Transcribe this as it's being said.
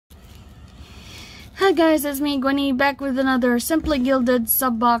Hi guys, it's me, Gwenny, back with another Simply Gilded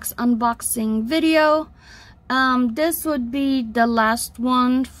Sub Box unboxing video. This would be the last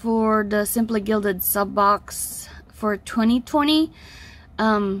one for the Simply Gilded Sub Box for 2020.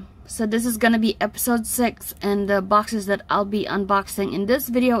 So this is gonna be episode 6, and the boxes that I'll be unboxing in this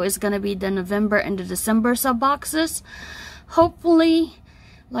video is gonna be the November and the December sub boxes. Hopefully,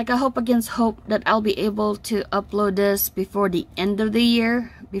 I hope against hope that I'll be able to upload this before the end of the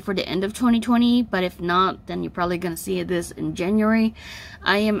year, before the end of 2020, but if not, then you're probably gonna see this in January.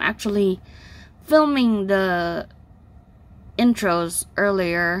 I am actually filming the intros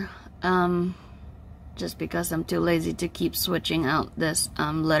earlier, just because I'm too lazy to keep switching out this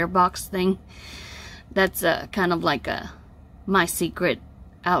letterbox thing. That's kind of like my secret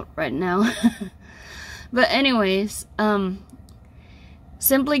out right now. But anyways,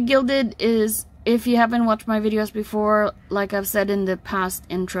 Simply Gilded is, if you haven't watched my videos before, like I've said in the past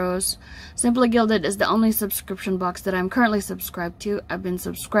intros, Simply Gilded is the only subscription box that I'm currently subscribed to. I've been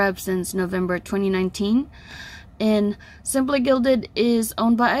subscribed since November 2019. And Simply Gilded is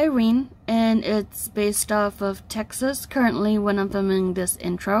owned by Irene, and it's based off of Texas currently when I'm filming this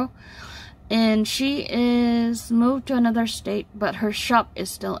intro. And she is moved to another state, but her shop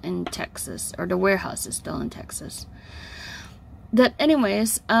is still in Texas, or the warehouse is still in Texas. That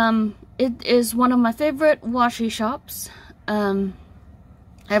anyways, it is one of my favorite washi shops.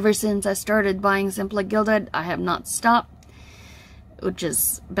 Ever since I started buying Simply Gilded, I have not stopped, which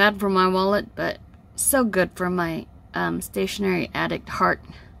is bad for my wallet, but so good for my stationery addict heart.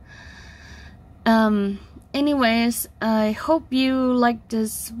 Anyways, I hope you like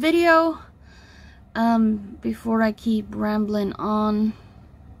this video. Before I keep rambling on,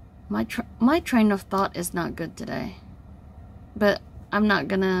 my train of thought is not good today. But I'm not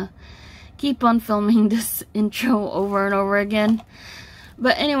gonna keep on filming this intro over and over again.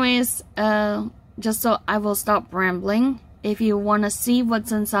 But anyways, just so I will stop rambling, if you want to see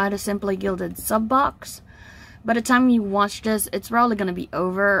what's inside a Simply Gilded sub box, by the time you watch this, it's probably gonna be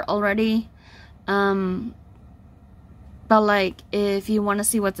over already. But like, if you want to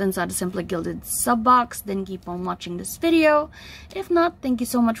see what's inside a Simply Gilded sub box, then keep on watching this video. If not, thank you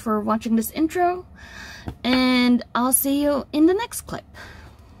so much for watching this intro, and I'll see you in the next clip.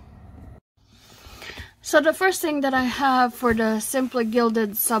 So the first thing that I have for the Simply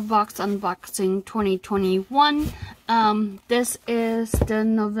Gilded sub box unboxing 2021, this is the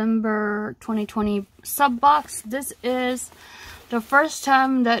November 2020 sub box. This is the first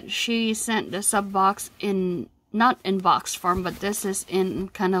time that she sent the sub box in, not in box form, but this is in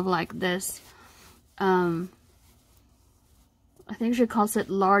kind of like this, I think she calls it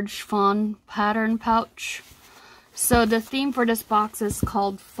large fawn pattern pouch. So the theme for this box is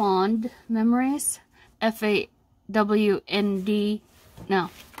called Fond Memories. F-A-W-N-D. No,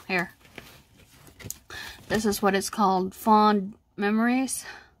 here. This is what it's called, Fond Memories.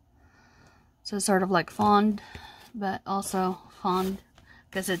 So it's sort of like fond, but also fond,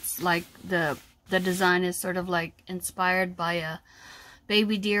 because it's like the design is sort of like inspired by a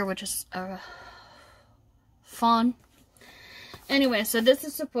baby deer, which is a fawn. Anyway, so this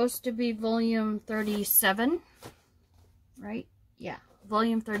is supposed to be volume 37, right? Yeah,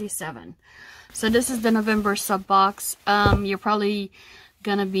 volume 37. So this is the November sub box. You're probably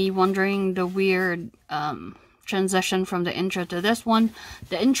gonna be wondering the weird transition from the intro to this one.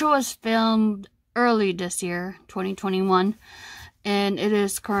 The intro was filmed early this year, 2021, and it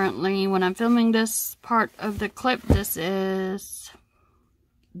is currently, when I'm filming this part of the clip, this is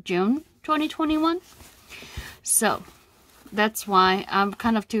June 2021. So that's why I'm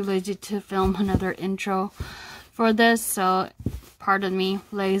kind of too lazy to film another intro for this, so pardon me,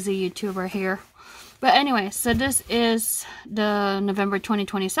 lazy YouTuber here. But anyway, so this is the November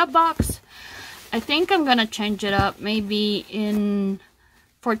 2020 sub box. I think I'm gonna change it up. Maybe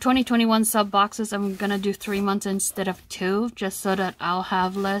for 2021 sub boxes, I'm gonna do 3 months instead of 2, just so that I'll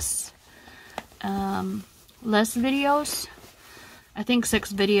have less videos. I think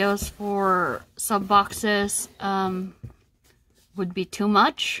 6 videos for sub boxes would be too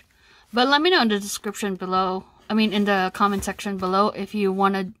much, but let me know in the description below, in the comment section below, if you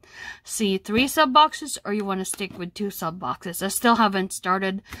want to see 3 sub boxes or you want to stick with 2 sub boxes. I still haven't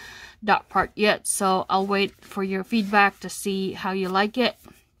started that part yet, so I'll wait for your feedback to see how you like it.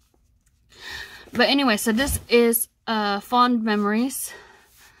 But anyway, so this is Fond Memories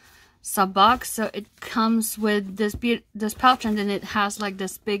sub box. So it comes with this pouch, and then it has like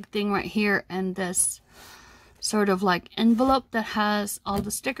this big thing right here, and this sort of like envelope that has all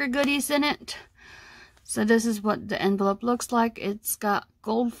the sticker goodies in it. So this is what the envelope looks like. It's got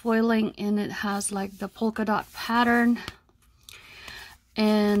gold foiling, and it has like the polka dot pattern.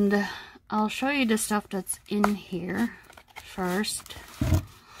 And I'll show you the stuff that's in here first.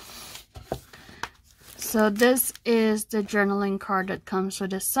 So this is the journaling card that comes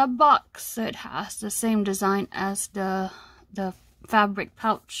with a sub box. So it has the same design as the fabric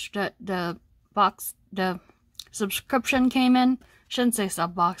pouch that the subscription came in. Shouldn't say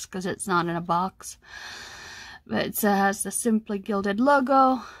sub box because it's not in a box. But it has the Simply Gilded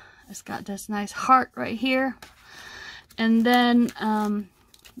logo. It's got this nice heart right here. And then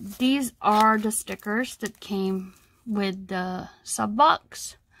these are the stickers that came with the sub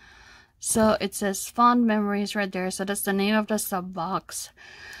box. So it says Fond Memories right there. So that's the name of the sub box.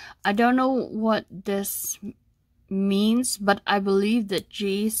 I don't know what this means, but I believe that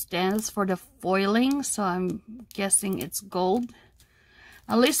G stands for the foiling. So I'm guessing it's gold.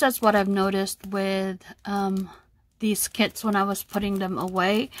 At least that's what I've noticed with these kits when I was putting them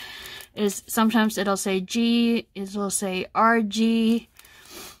away. Is sometimes it'll say G, it'll say RG.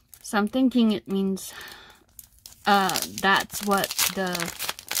 So I'm thinking it means that's what the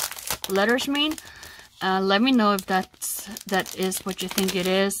letters mean. Let me know if that is what you think it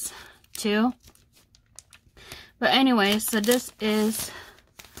is too. But anyway, so this is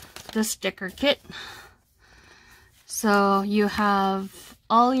the sticker kit. So you have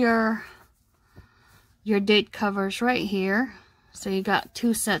all your date covers right here. So you got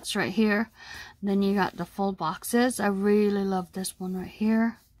 2 sets right here. Then you got the full boxes. I really love this one right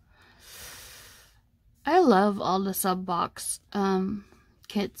here. I love all the sub box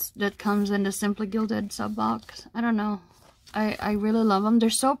kits that comes in the Simply Gilded Sub Box. I don't know. I really love them. They're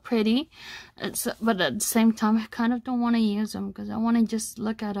so pretty. But at the same time, I kind of don't want to use them because I want to just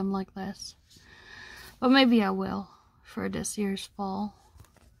look at them like this. But maybe I will for this year's fall.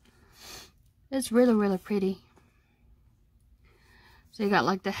 It's really, really pretty. So you got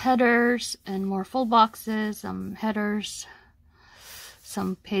like the headers and more full boxes, some headers,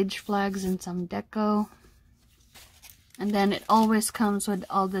 some page flags, and some deco. And then it always comes with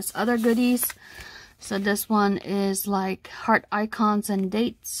all this other goodies. So this one is like heart icons and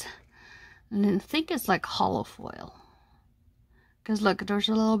dates. And I think it's like hollow foil. Because look, there's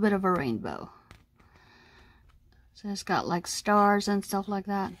a little bit of a rainbow. So it's got like stars and stuff like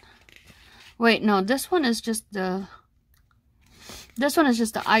that. Wait, no, this one is just the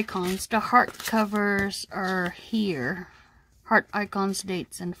icons. The heart covers are here. Heart icons,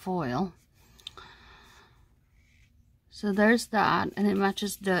 dates, and foil. So there's that, and it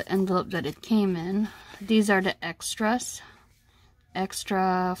matches the envelope that it came in. These are the extras.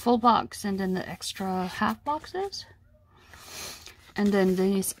 Extra full box, and then the extra half boxes. And then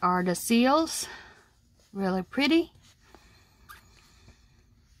these are the seals. Really pretty.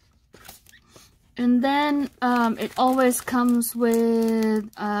 And then it always comes with,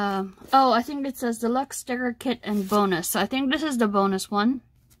 oh, I think it says Deluxe Sticker Kit and Bonus. So I think this is the bonus one.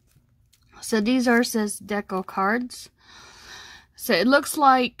 So these are, says deco cards. So it looks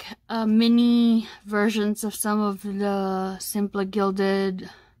like mini versions of some of the Simply Gilded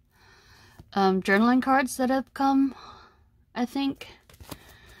journaling cards that have come, I think,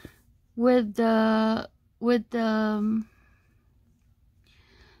 with the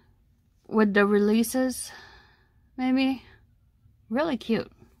releases, maybe. Really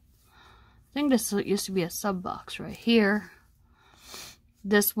cute. I think this used to be a sub box right here.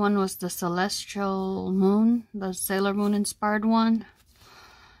 This one was the Celestial Moon, the Sailor Moon inspired one.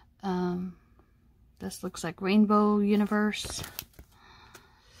 This looks like Rainbow Universe.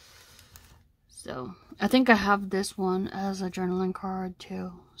 So I think I have this one as a journaling card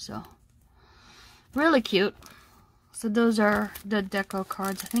too. So really cute. So those are the deco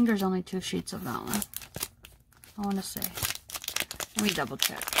cards. I think there's only 2 sheets of that one. I want to say. Let me double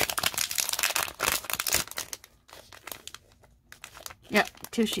check. Yep,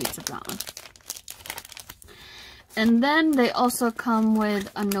 2 sheets of that one. And then they also come with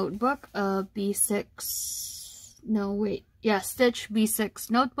a notebook, a B6, no wait, yeah, Stitch B6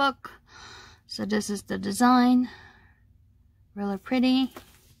 notebook. So this is the design. Really pretty.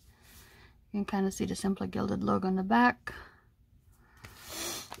 You can kind of see the Simply Gilded logo on the back.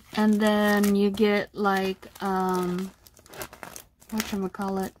 And then you get like,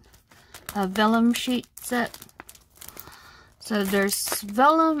 whatchamacallit, a vellum sheet set. So there's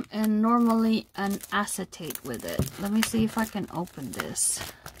vellum and normally an acetate with it. Let me see if I can open this.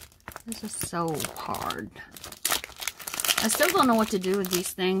 This is so hard. I still don't know what to do with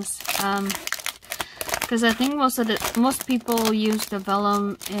these things. Because I think most people use the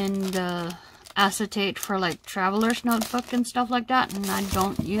vellum and the acetate for like traveler's notebook and stuff like that, and I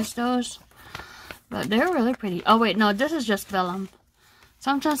don't use those. But they're really pretty. Oh wait, no, this is just vellum.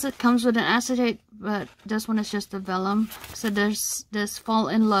 Sometimes it comes with an acetate, but this one is just the vellum. So there's this Fall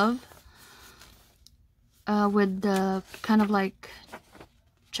in Love with the kind of like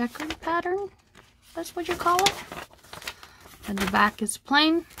checkered pattern. That's what you call it. And the back is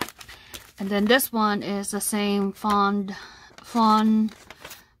plain. And then this one is the same fawn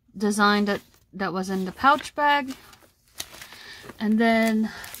design that was in the pouch bag. And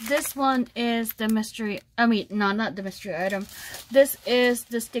then this one is the mystery, no, not the mystery item. This is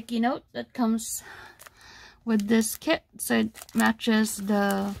the sticky note that comes with this kit. So it matches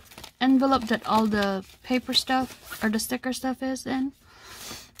the envelope that all the paper stuff or the sticker stuff is in.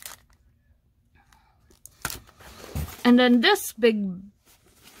 And then this big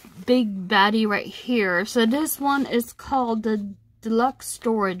baddie right here. So this one is called the Deluxe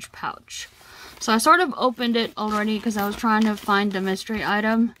Storage Pouch. So I sort of opened it already because I was trying to find the mystery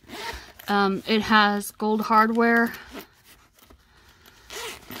item. It has gold hardware.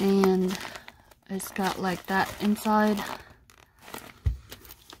 And it's got like that inside.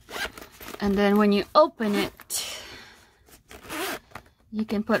 And then when you open it, you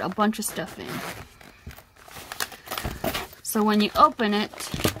can put a bunch of stuff in. So when you open it,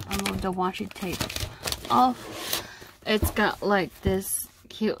 I'll move the washi tape off. It's got like this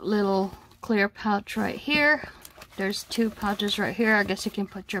cute little clear pouch right here. There's two pouches right here. I guess you can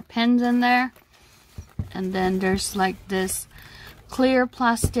put your pens in there. And then there's like this clear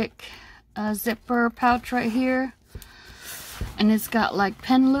plastic zipper pouch right here. And it's got like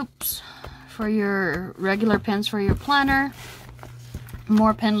pen loops for your regular pens for your planner.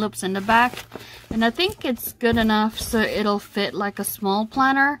 More pen loops in the back. And I think it's good enough so it'll fit like a small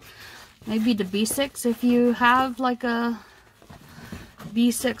planner. Maybe the B6 if you have like a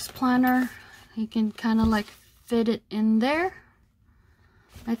B6 planner. You can kind of like fit it in there.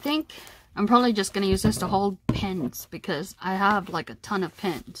 I think. I'm probably just going to use this to hold pens because I have like a ton of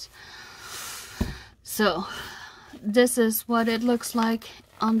pens. So this is what it looks like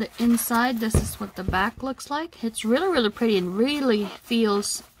on the inside. This is what the back looks like. It's really pretty and really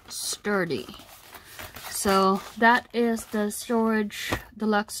feels sturdy. So that is the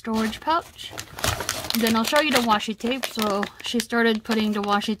deluxe storage pouch. Then I'll show you the washi tape. So she started putting the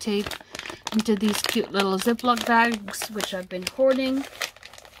washi tape into these cute little Ziploc bags, which I've been hoarding.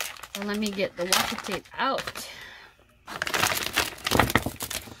 So let me get the washi tape out.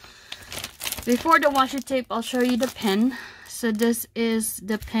 Before the washi tape, I'll show you the pen. So this is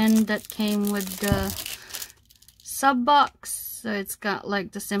the pen that came with the sub box. So it's got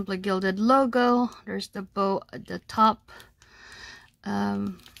like the Simply Gilded logo. There's the bow at the top.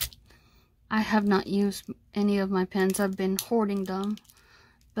 I have not used any of my pens. I've been hoarding them.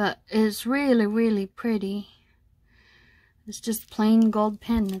 But it's really pretty. It's just plain gold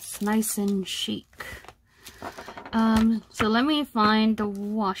pen. It's nice and chic. So let me find the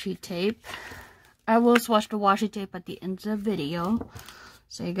washi tape. I will swatch the washi tape at the end of the video,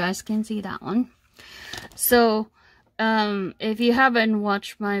 so you guys can see that one. So, if you haven't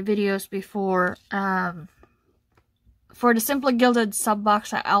watched my videos before, for the Simply Gilded Sub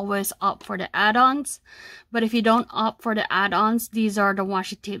Box, I always opt for the add-ons. But if you don't opt for the add-ons, these are the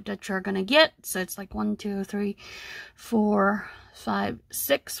washi tape that you're gonna get. So it's like 1, 2, 3, 4, 5,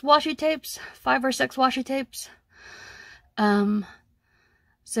 6 washi tapes. 5 or 6 washi tapes.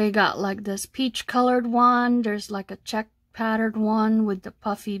 So you got like this peach colored one. There's like a check patterned one with the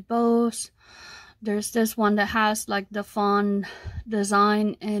puffy bows. There's this one that has like the fawn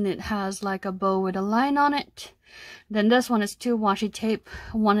design and it has like a bow with a line on it. Then this one is 2 washi tape.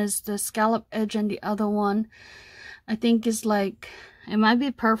 One is the scallop edge and the other one I think is like, it might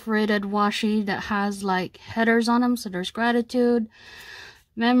be perforated washi that has like headers on them. So there's gratitude,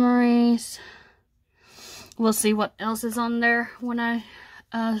 memories. We'll see what else is on there when I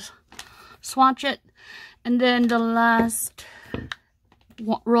swatch it. And then the last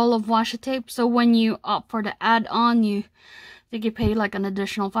roll of washi tape. So when you opt for the add-on, I think you pay like an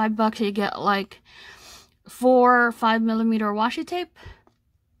additional $5. You get like 4 5mm washi tape.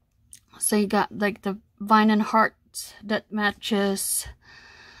 So you got like the vine and hearts that matches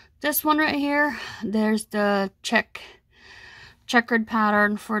this one right here. There's the checkered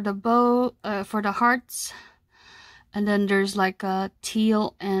pattern for the bow, for the hearts. And then there's like a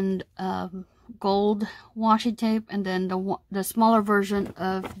teal and gold washi tape, and then the smaller version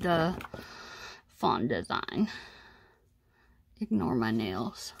of the fawn design. Ignore my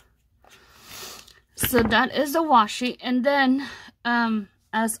nails. So that is the washi. And then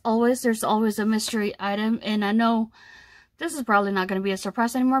as always, there's always a mystery item, and I know this is probably not going to be a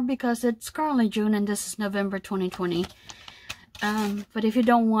surprise anymore because it's currently June and this is November 2020. But if you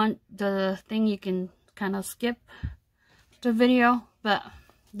don't want the thing, you can kind of skip the video. But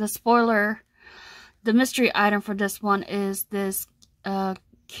the spoiler, the mystery item for this one is this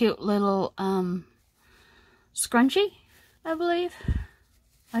cute little scrunchie, I believe.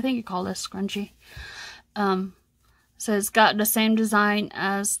 I think you call this scrunchie. So it's got the same design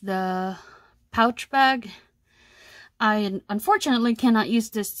as the pouch bag. I unfortunately cannot use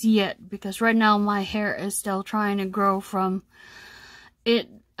this yet because right now my hair is still trying to grow from it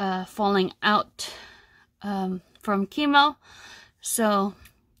falling out from chemo. So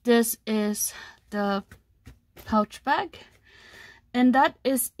this is the pouch bag, and that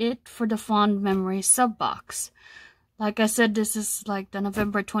is it for the Fond Memories sub box. Like I said, this is like the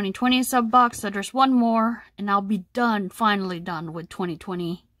November 2020 sub box, so there's one more and I'll be done, finally done with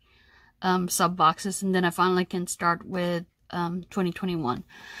 2020 sub boxes, and then I finally can start with 2021.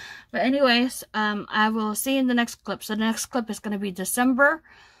 But anyways, I will see you in the next clip. So the next clip is going to be December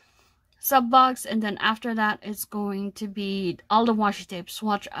sub box, and then after that it's going to be all the washi tapes.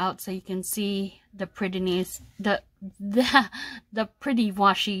 Watch out so you can see the prettiness, the pretty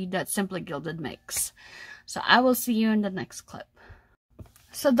washi that Simply Gilded makes. So I will see you in the next clip.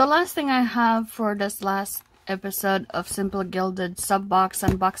 So the last thing I have for this last episode of Simply Gilded Sub Box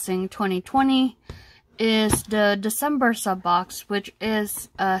Unboxing 2020 is the December sub box, which is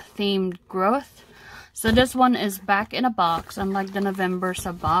a themed growth. So this one is back in a box, unlike the November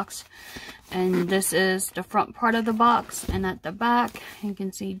sub box. And this is the front part of the box, and at the back you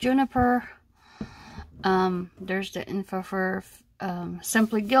can see Juniper. There's the info for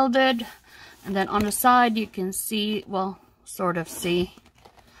Simply Gilded, and then on the side you can see, well, sort of see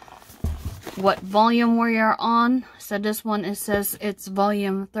what volume we are on. So this one, it says it's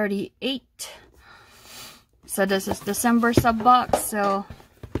volume 38. So this is December sub box. So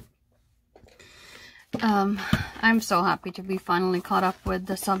I'm so happy to be finally caught up with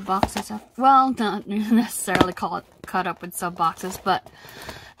the sub boxes. Well, not necessarily caught up with sub boxes, but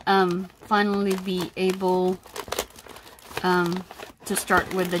finally be able to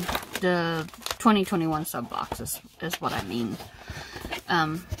start with the 2021 sub boxes is what I mean.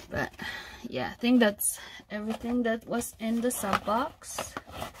 But yeah, I think that's everything that was in the sub box.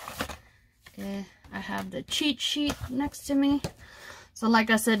 I have the cheat sheet next to me. So like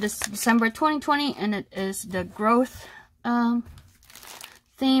I said, this is December 2020, and it is the growth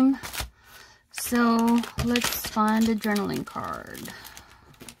theme. So let's find the journaling card.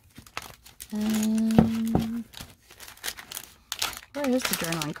 Where is the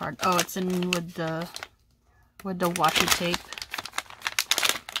journaling card? Oh, it's in with the washi tape.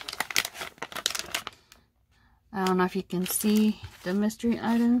 I don't know if you can see the mystery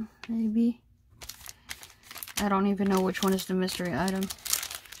item, maybe. I don't even know which one is the mystery item.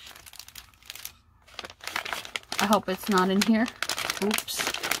 I hope it's not in here. Oops.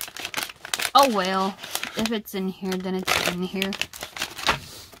 Oh well, if it's in here, then it's in here.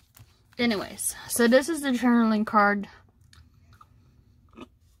 Anyways, so this is the journaling card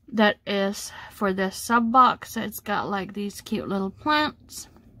that is for this sub box. It's got like these cute little plants.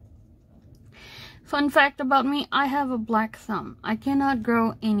 Fun fact about me, I have a black thumb. I cannot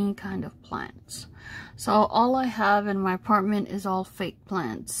grow any kind of plants. So all I have in my apartment is all fake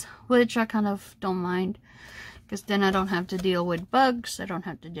plants, which I kind of don't mind, because then I don't have to deal with bugs. I don't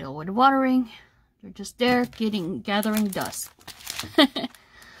have to deal with watering. They're just there gathering dust.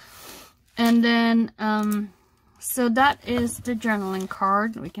 And then, so that is the journaling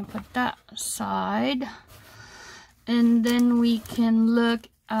card. We can put that aside. And then we can look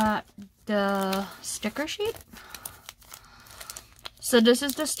at the sticker sheet. So this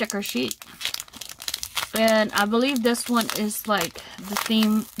is the sticker sheet. And I believe this one is like the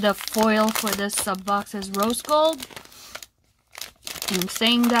theme, the foil for this sub box is rose gold. And I'm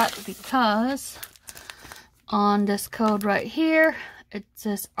saying that because on this code right here, it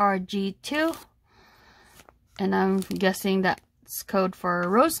says RG2. And I'm guessing that's code for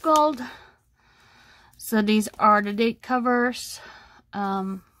rose gold. So these are the date covers,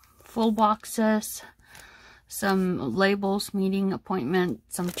 full boxes, some labels, meeting appointment,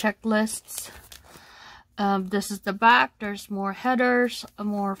 some checklists. This is the back. There's more headers,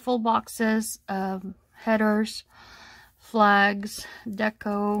 more full boxes, headers, flags,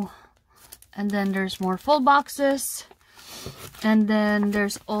 deco, and then there's more full boxes. And then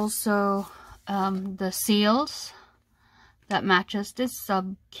there's also the seals that matches this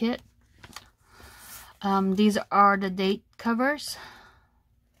sub kit. These are the date covers.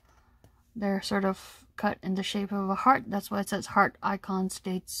 They're sort of cut in the shape of a heart. That's why it says heart icons,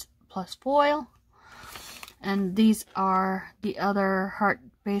 dates plus foil. And these are the other heart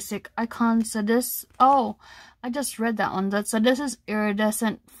basic icons. So this, oh, I just read that one. So this is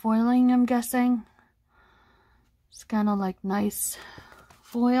iridescent foiling, I'm guessing. It's kind of like nice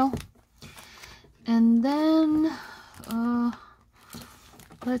foil. And then,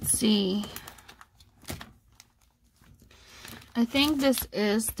 let's see. I think this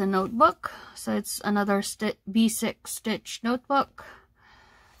is the notebook. So it's another B6 stitch notebook.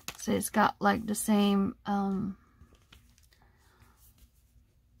 So it's got like the same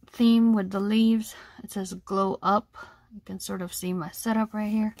theme with the leaves. It says glow up. You can sort of see my setup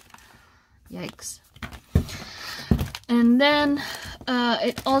right here. Yikes. And then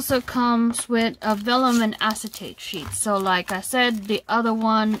it also comes with a vellum and acetate sheet. So like I said, the other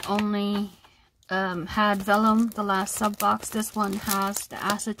one only had vellum, the last sub box. This one has the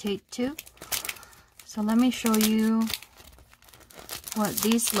acetate too. So let me show you what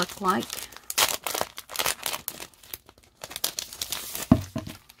these look like.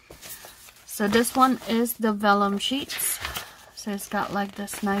 So this one is the vellum sheets. So it's got like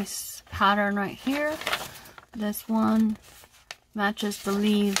this nice pattern right here. This one matches the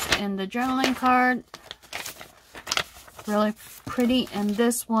leaves in the journaling card. Really pretty. And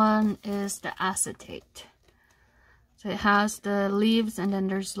this one is the acetate. So it has the leaves and then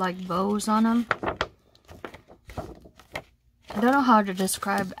there's like bows on them. I don't know how to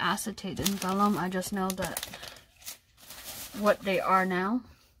describe acetate and vellum. I just know that what they are now.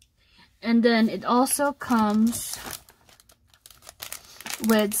 And then it also comes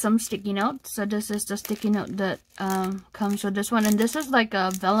with some sticky notes. So this is the sticky note that comes with this one. And this is like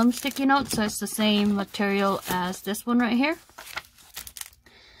a vellum sticky note. So it's the same material as this one right here.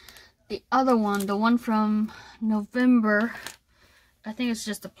 The other one, the one from November, I think it's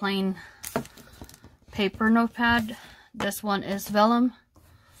just a plain paper notepad. This one is vellum.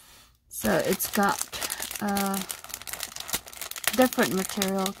 So it's got different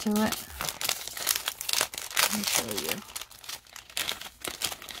material to it. Let me show you.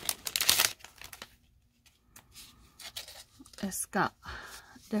 It's got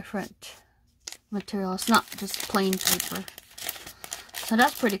different material. It's not just plain paper. So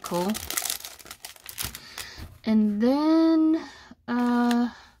that's pretty cool. And then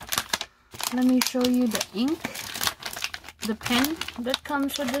let me show you the ink, the pen that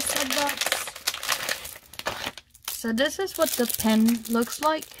comes with this sub box. So this is what the pen looks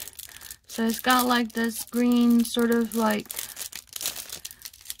like. So it's got like this green sort of like,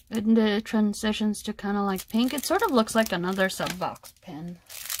 and it transitions to kind of like pink. It sort of looks like another sub box pen.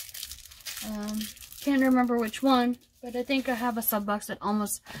 Can't remember which one, but I think I have a sub box that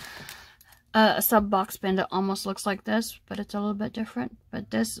almost a sub box pen that almost looks like this, but it's a little bit different.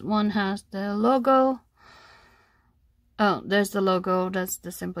 But this one has the logo. Oh, there's the logo. That's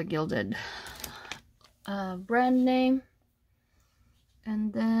the Simply Gilded brand name.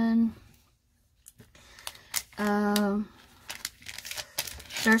 And then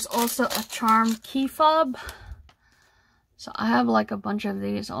there's also a charm key fob. So I have like a bunch of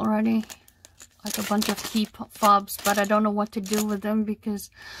these already. Like a bunch of key fobs, but I don't know what to do with them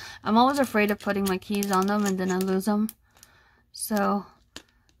because I'm always afraid of putting my keys on them and then I lose them. So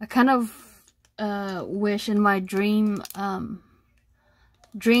I kind of wish in my dream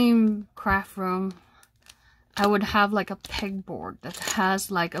craft room I would have like a pegboard that has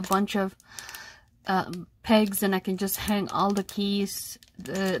like a bunch of pegs, and I can just hang all the keys,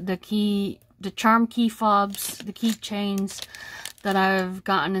 the charm key fobs, the key chains that I've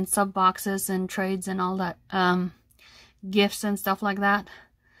gotten in sub boxes and trades and all that, gifts and stuff like that,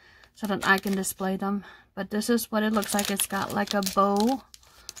 so that I can display them. But this is what it looks like. It's got like a bow,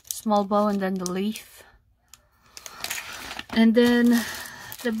 small bow, and then the leaf. And then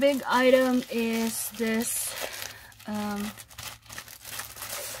the big item is this,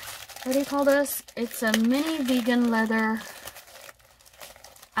 what do you call this? It's a mini vegan leather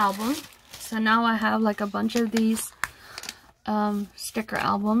album. So now I have like a bunch of these sticker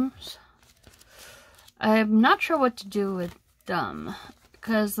albums. I'm not sure what to do with them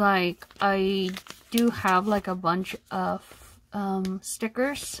because like I do have like a bunch of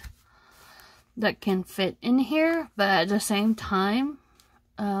stickers that can fit in here, but at the same time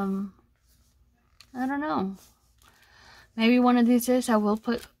I don't know, maybe one of these days I will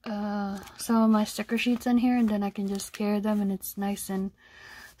put some of my sticker sheets in here and then I can just carry them and it's nice and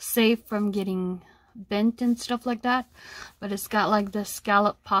safe from getting bent and stuff like that. But it's got like the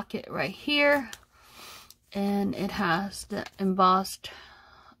scallop pocket right here, and it has the embossed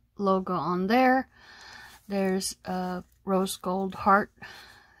logo on there. There's a rose gold heart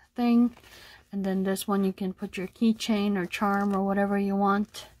thing, and then this one you can put your keychain or charm or whatever you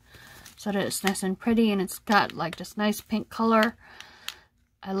want so that it's nice and pretty. And it's got like this nice pink color.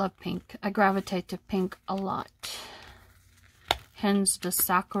 I love pink. I gravitate to pink a lot, hence the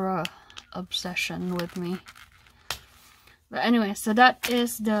sakura obsession with me. But anyway, so that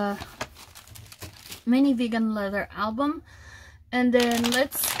is the mini vegan leather album. And then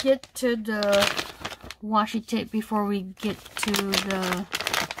let's get to the washi tape before we get to the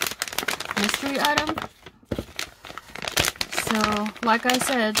mystery item. So, like I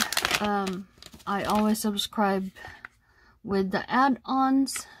said, I always subscribe with the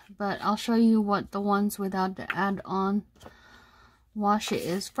add-ons, but I'll show you what the ones without the add-on washi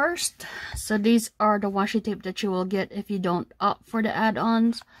is first. So these are the washi tape that you will get if you don't opt for the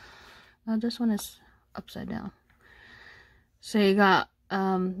add-ons. This one is upside down. So you got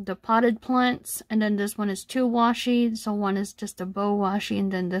the potted plants, and then this one is 2 washi. So one is just a bow washi,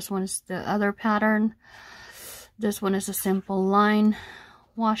 and then this one is the other pattern. This one is a simple line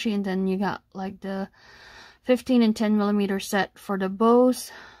washi, and then you got like the 15 and 10 millimeter set for the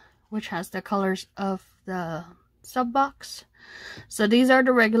bows, which has the colors of the sub box. So these are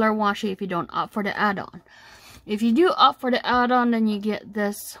the regular washi if you don't opt for the add-on. If you do opt for the add-on, then you get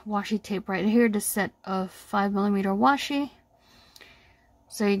this washi tape right here, the set of 5 millimeter washi.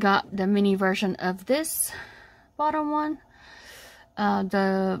 So you got the mini version of this bottom one,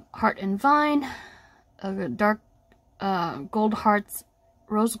 the heart and vine, dark gold hearts,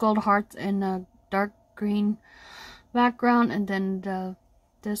 rose gold hearts in a dark green background, and then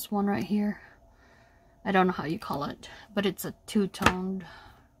this one right here. I don't know how you call it, but it's a two-toned,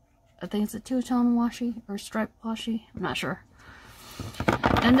 I think it's a two-tone washi or striped washi, I'm not sure.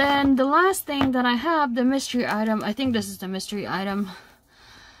 And then the last thing that I have, the mystery item, I think this is the mystery item.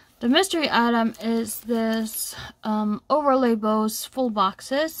 The mystery item is this overlay bows full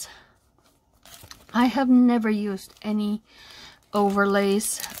boxes. I have never used any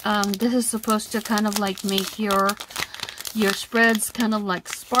overlays. This is supposed to kind of like make your spreads kind of like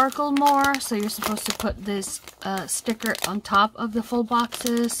sparkle more. So you're supposed to put this sticker on top of the full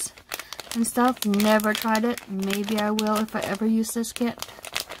boxes and stuff. Never tried it. Maybe I will if I ever use this kit.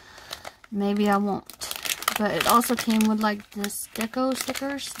 Maybe I won't. But it also came with like this deco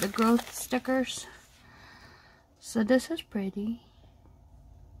stickers, the growth stickers. So this is pretty.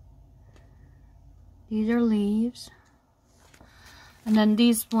 These are leaves. And then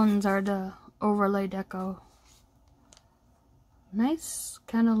these ones are the overlay deco. Nice,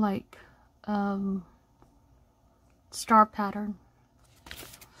 kind of like star pattern.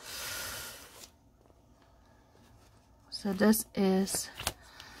 So this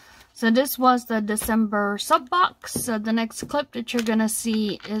was the December sub box. So the next clip that you're gonna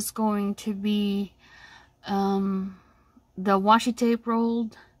see is going to be the washi tape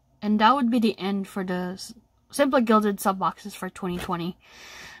rolled, and that would be the end for the Simply Gilded sub boxes for 2020.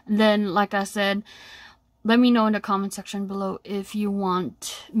 And then, like I said, let me know in the comment section below if you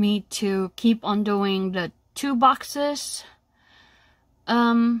want me to keep on doing the 2 boxes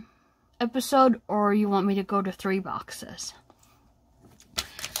episode, or you want me to go to 3 boxes.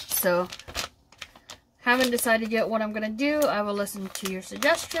 So, haven't decided yet what I'm gonna do. I will listen to your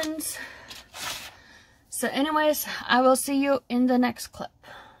suggestions. So anyways, I will see you in the next clip.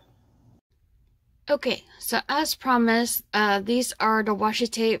 Okay, so as promised, these are the washi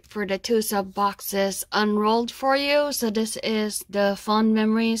tape for the 2 sub boxes unrolled for you. So this is the Fond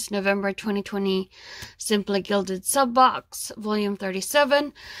Memories November 2020 Simply Gilded Sub Box, Volume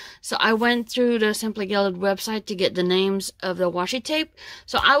 37. So I went through the Simply Gilded website to get the names of the washi tape.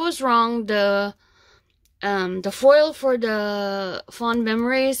 So I was wrong. The foil for the Fond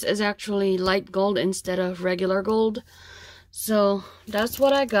Memories is actually light gold instead of regular gold. So that's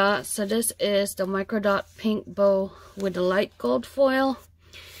what I got. So this is the microdot pink bow with the light gold foil,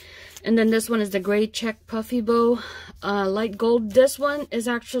 and then this one is the gray check puffy bow, light gold. This one is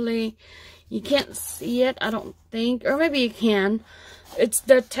actually, you can't see it, I don't think, or maybe you can. It's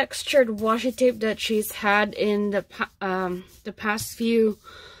the textured washi tape that she's had in the past few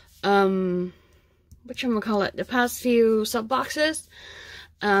the past few sub boxes.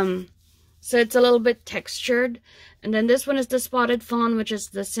 So it's a little bit textured. And then this one is the spotted fawn, which is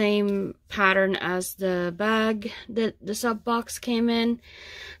the same pattern as the bag that the sub box came in.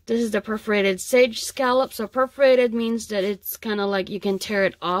 This is the perforated sage scallop. So perforated means that it's kind of like you can tear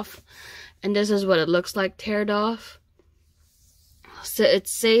it off. And this is what it looks like teared off. So it's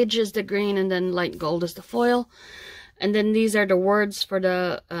sage is the green, and then light gold is the foil. And then these are the words for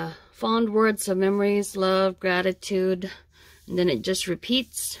the fond words. So memories, love, gratitude. And then it just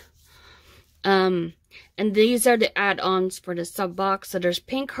repeats. And these are the add-ons for the sub box. So there's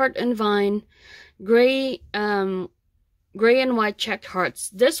pink heart and vine, gray and white checked hearts.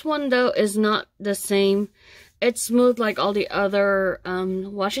 This one though is not the same. It's smooth like all the other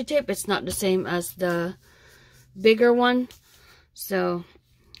washi tape. It's not the same as the bigger one. So,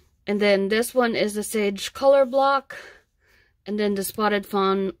 and then this one is the sage color block, and then the spotted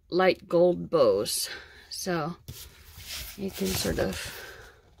fawn light gold bows. So you can sort of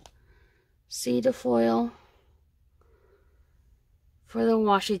See the foil for the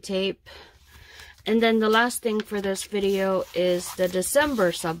washi tape. And then the last thing for this video is the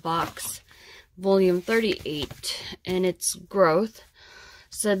December sub box, volume 38, and its growth.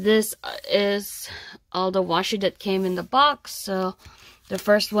 So this is all the washi that came in the box. So the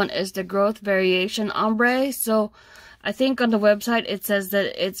first one is the growth variation ombre. So I think on the website it says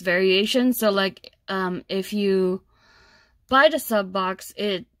that it's variation. So like if you buy the sub box,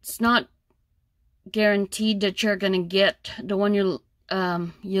 it's not guaranteed that you're gonna get the one you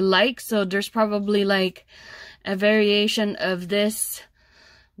like. So there's probably like a variation of this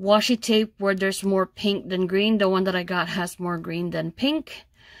washi tape where there's more pink than green. The one that I got has more green than pink.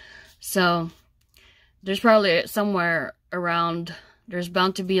 So there's probably somewhere around, there's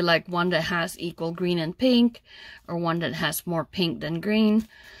bound to be like one that has equal green and pink, or one that has more pink than green.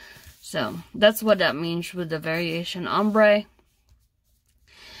 So that's what that means with the variation ombre.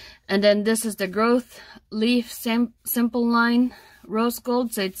 And then this is the growth leaf simple line rose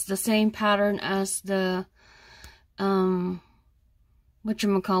gold. So it's the same pattern as the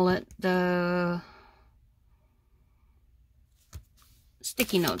whatchamacallit, the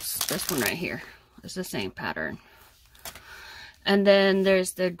sticky notes. This one right here is the same pattern. And then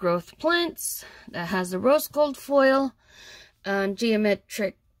there's the growth plants that has the rose gold foil,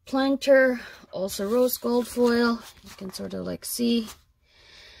 geometric planter, also rose gold foil. You can sort of like see.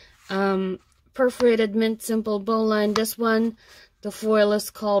 Perforated mint simple bowline. This one, the foil is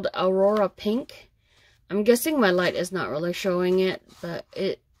called Aurora Pink. I'm guessing my light is not really showing it, but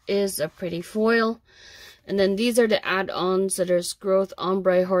it is a pretty foil. And then these are the add-ons. So there's growth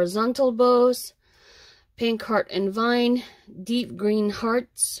ombre horizontal bows, pink heart and vine, deep green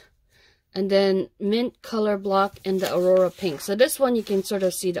hearts, and then mint color block and the Aurora Pink. So this one you can sort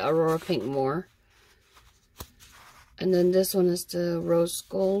of see the Aurora Pink more. And then this one is the rose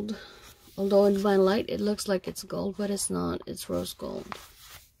gold. Although in my light it looks like it's gold, but it's not. It's rose gold.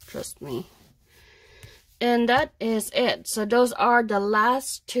 Trust me. And that is it. So those are the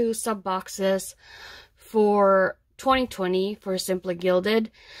last two sub boxes for 2020 for Simply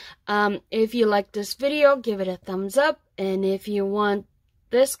Gilded. If you like this video, give it a thumbs up. And if you want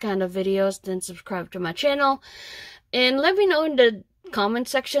this kind of videos, then subscribe to my channel. And let me know in the comment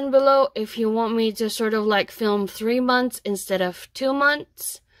section below if you want me to sort of like film 3 months instead of 2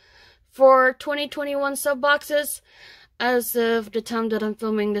 months for 2021 sub boxes. As of the time that I'm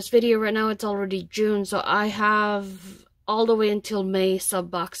filming this video right now, it's already June, so I have all the way until May sub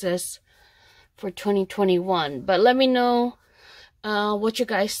boxes for 2021. But let me know what you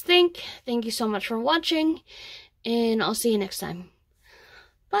guys think. Thank you so much for watching, and I'll see you next time.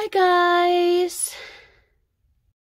 Bye guys.